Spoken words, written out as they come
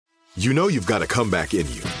You know you've got a comeback in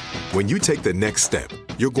you. When you take the next step,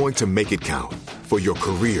 you're going to make it count for your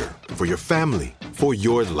career, for your family, for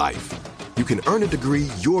your life. You can earn a degree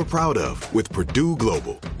you're proud of with Purdue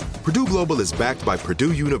Global. Purdue Global is backed by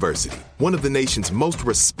Purdue University, one of the nation's most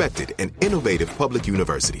respected and innovative public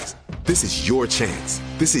universities. This is your chance.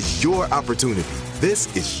 This is your opportunity.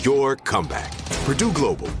 This is your comeback. Purdue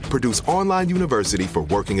Global, Purdue's online university for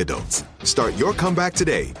working adults. Start your comeback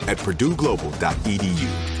today at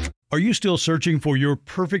purdueglobal.edu. Are you still searching for your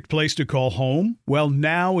perfect place to call home? Well,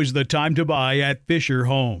 now is the time to buy at Fisher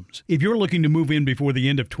Homes. If you're looking to move in before the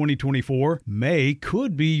end of 2024, May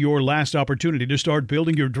could be your last opportunity to start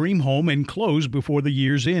building your dream home and close before the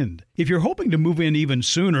year's end. If you're hoping to move in even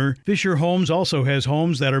sooner, Fisher Homes also has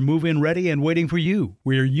homes that are move-in ready and waiting for you,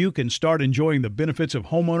 where you can start enjoying the benefits of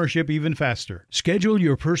homeownership even faster. Schedule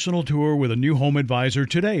your personal tour with a new home advisor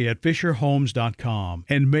today at FisherHomes.com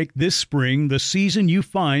and make this spring the season you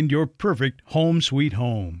find your perfect home sweet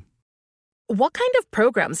home. What kind of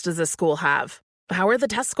programs does this school have? How are the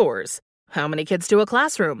test scores? How many kids do a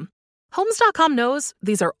classroom? Homes.com knows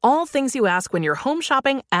these are all things you ask when you're home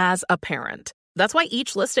shopping as a parent. That's why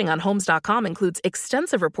each listing on Homes.com includes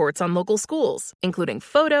extensive reports on local schools, including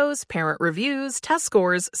photos, parent reviews, test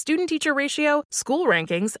scores, student-teacher ratio, school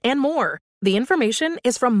rankings, and more. The information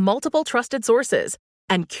is from multiple trusted sources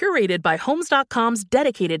and curated by Homes.com's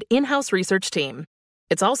dedicated in-house research team.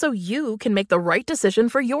 It's also you can make the right decision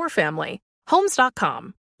for your family.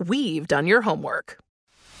 Homes.com. We've done your homework.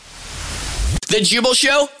 The Jubal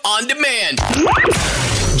Show on demand.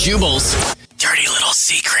 Jubal's dirty little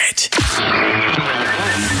secret.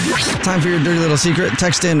 Time for your dirty little secret.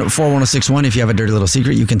 Text in 41061 if you have a dirty little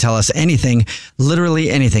secret. You can tell us anything, literally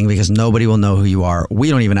anything, because nobody will know who you are. We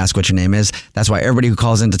don't even ask what your name is. That's why everybody who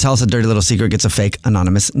calls in to tell us a dirty little secret gets a fake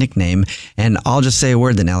anonymous nickname. And I'll just say a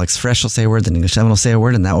word, then Alex Fresh will say a word, then English 7 will say a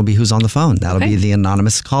word, and that will be who's on the phone. That'll be the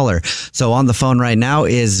anonymous caller. So on the phone right now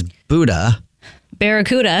is Buddha.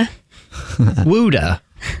 Barracuda. Wuda.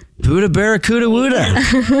 Buddha Barracuda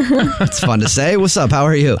Wuda. That's fun to say. What's up? How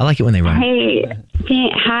are you? I like it when they rhyme. Hey.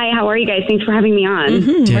 Hi, how are you guys? Thanks for having me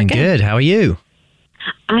on. Doing good. How are you?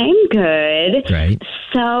 I'm good. Great.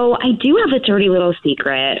 So I do have a dirty little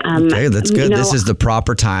secret. Okay, that's good. This is the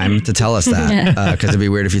proper time to tell us that, because it'd be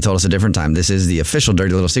weird if you told us a different time. This is the official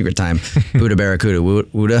dirty little secret time. Buddha Barracuda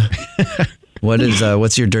Wuda.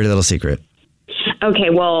 What's your dirty little secret? Okay,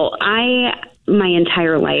 well, my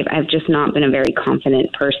entire life, I've just not been a very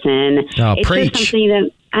confident person. Oh, it's preach. just something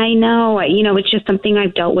that I know, it's just something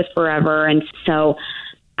I've dealt with forever. And so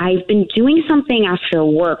I've been doing something after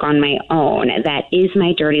work on my own that is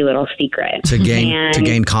my dirty little secret. To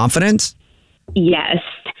gain confidence? Yes.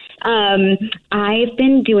 I've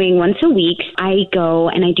been doing once a week, I go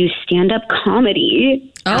and I do stand-up comedy.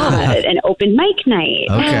 An open mic night.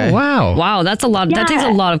 Okay. Oh, wow. Wow, that's a lot. Yeah. That takes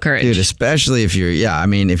a lot of courage. Dude, especially if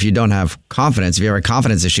if you don't have confidence, if you have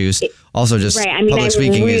confidence issues, also just public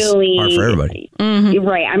speaking is hard for everybody. Mm-hmm.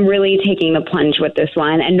 Right. I'm really taking the plunge with this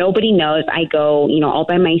one, and nobody knows. I go, all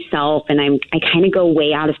by myself, and I kind of go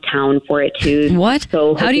way out of town for it too. What?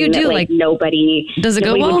 So how do you do? That, nobody. Does it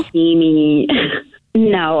go well? Would see me.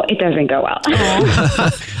 No, it doesn't go well.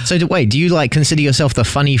 So do you consider yourself the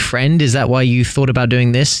funny friend? Is that why you thought about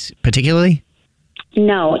doing this particularly?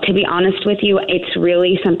 No, to be honest with you, it's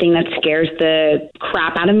really something that scares the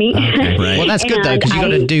crap out of me. Okay. Right. Well, that's good though, because you got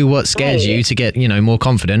to do what scares you to get, more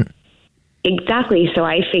confident. Exactly. So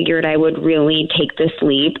I figured I would really take this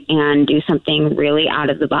leap and do something really out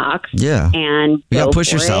of the box. Yeah. And you got to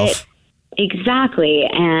push for yourself. It. Exactly.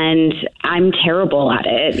 And I'm terrible at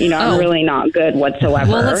it. I'm really not good whatsoever.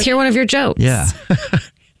 Well, let's hear one of your jokes. Yeah.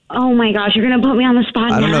 Oh my gosh, you're going to put me on the spot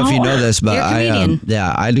now. I don't know if you know this, but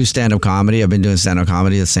I do stand-up comedy. I've been doing stand-up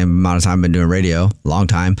comedy the same amount of time I've been doing radio, long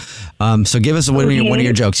time. So give us one of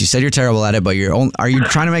your jokes. You said you're terrible at it, but are you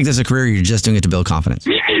trying to make this a career, or you're just doing it to build confidence?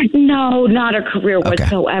 No, not a career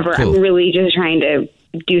whatsoever. Cool. I'm really just trying to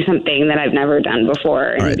do something that I've never done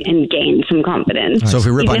before and gain some confidence. So if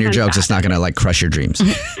we rip on your jokes, it's not going to crush your dreams.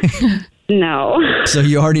 No. So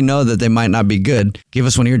you already know that they might not be good. Give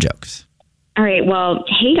us one of your jokes. All right. Well,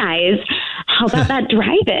 hey guys, how about that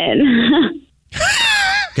drive-in?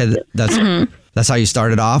 Okay, that's how you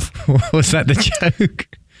started off. Was that the joke?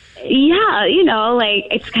 Yeah,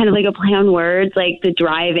 it's kind of like a play on words, like the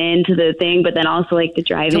drive-in to the thing, but then also the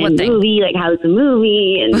drive-in movie, how's the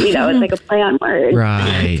movie, and it's like a play on words.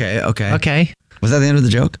 Right. Okay. Was that the end of the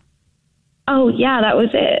joke? Oh yeah, that was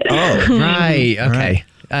it. Oh, right. Okay.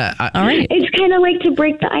 All right. It's kind of like to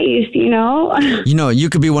break the ice, You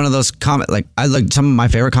could be one of those some of my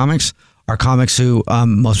favorite comics are comics who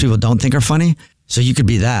most people don't think are funny. So you could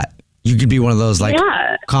be that. You could be one of those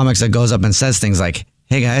comics that goes up and says things like,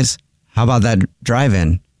 hey guys, how about that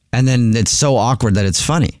drive-in? And then it's so awkward that it's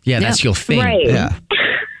funny. Yeah, that's your thing. Right. Yeah.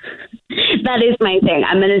 That is my thing.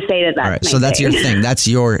 I'm going to say that that's All right, my so that's thing. your thing. That's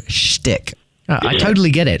your shtick. I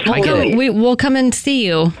totally get it. I get it. We'll come and see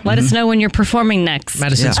you. Let us know when you're performing next.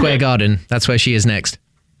 Madison Square Garden. That's where she is next.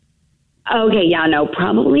 Okay, yeah, no,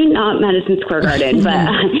 probably not Madison Square Garden, but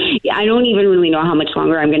I don't even really know how much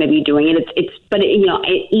longer I'm going to be doing it. But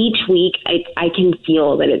each week I can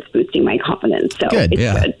feel that it's boosting my confidence. So it's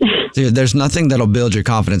good. Dude, there's nothing that'll build your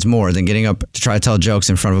confidence more than getting up to try to tell jokes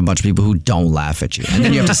in front of a bunch of people who don't laugh at you. And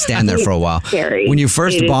then you have to stand there for a while. When you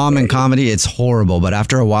first bomb in comedy, it's horrible. But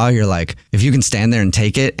after a while, you're like, if you can stand there and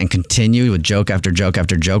take it and continue with joke after joke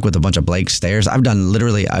after joke with a bunch of blank stares. I've done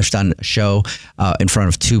a show in front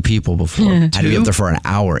of 2 people before. I had to be up there for an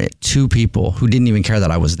hour. 2 people who didn't even care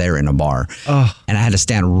that I was there in a bar. And I had to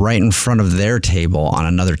stand right in front of their table on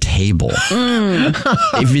another table.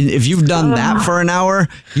 If you've done that for an hour,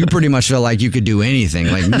 you pretty much feel like you could do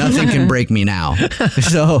anything. Like nothing can break me now.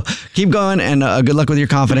 So keep going and good luck with your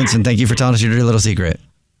confidence. And thank you for telling us your dirty little secret.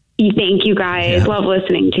 Thank you guys. Love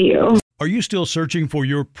listening to you. Are you still searching for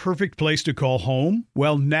your perfect place to call home?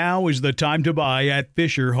 Well, now is the time to buy at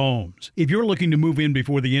Fisher Homes. If you're looking to move in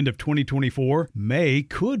before the end of 2024, May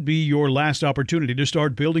could be your last opportunity to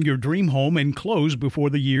start building your dream home and close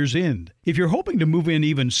before the year's end. If you're hoping to move in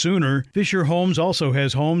even sooner, Fisher Homes also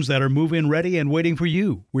has homes that are move-in ready and waiting for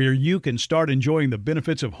you, where you can start enjoying the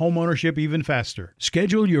benefits of homeownership even faster.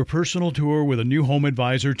 Schedule your personal tour with a new home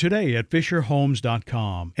advisor today at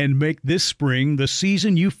FisherHomes.com and make this spring the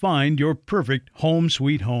season you find your perfect home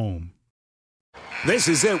sweet home. This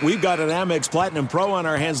is it. We've got an Amex Platinum Pro on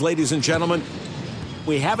our hands, ladies and gentlemen.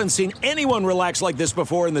 We haven't seen anyone relax like this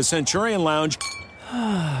before in the Centurion Lounge.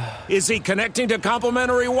 Is he connecting to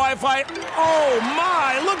complimentary Wi-Fi? Oh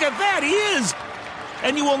my, look at that, he is!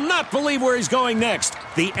 And you will not believe where he's going next.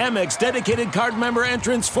 The Amex dedicated card member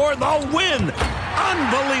entrance for the win.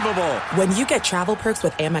 Unbelievable. When you get travel perks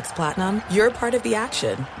with Amex Platinum, you're part of the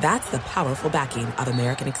action. That's the powerful backing of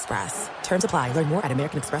American Express. Terms apply. Learn more at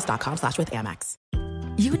americanexpress.com/withAmex.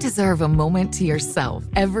 You deserve a moment to yourself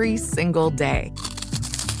every single day.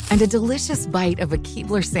 And a delicious bite of a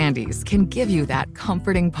Keebler Sandies can give you that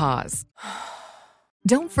comforting pause.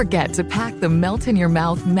 Don't forget to pack the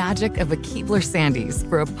melt-in-your-mouth magic of a Keebler Sandies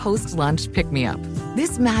for a post-lunch pick-me-up.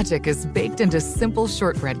 This magic is baked into simple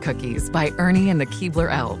shortbread cookies by Ernie and the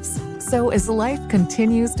Keebler Elves. So as life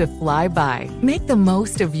continues to fly by, make the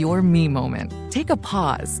most of your me moment. Take a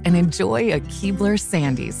pause and enjoy a Keebler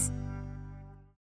Sandies.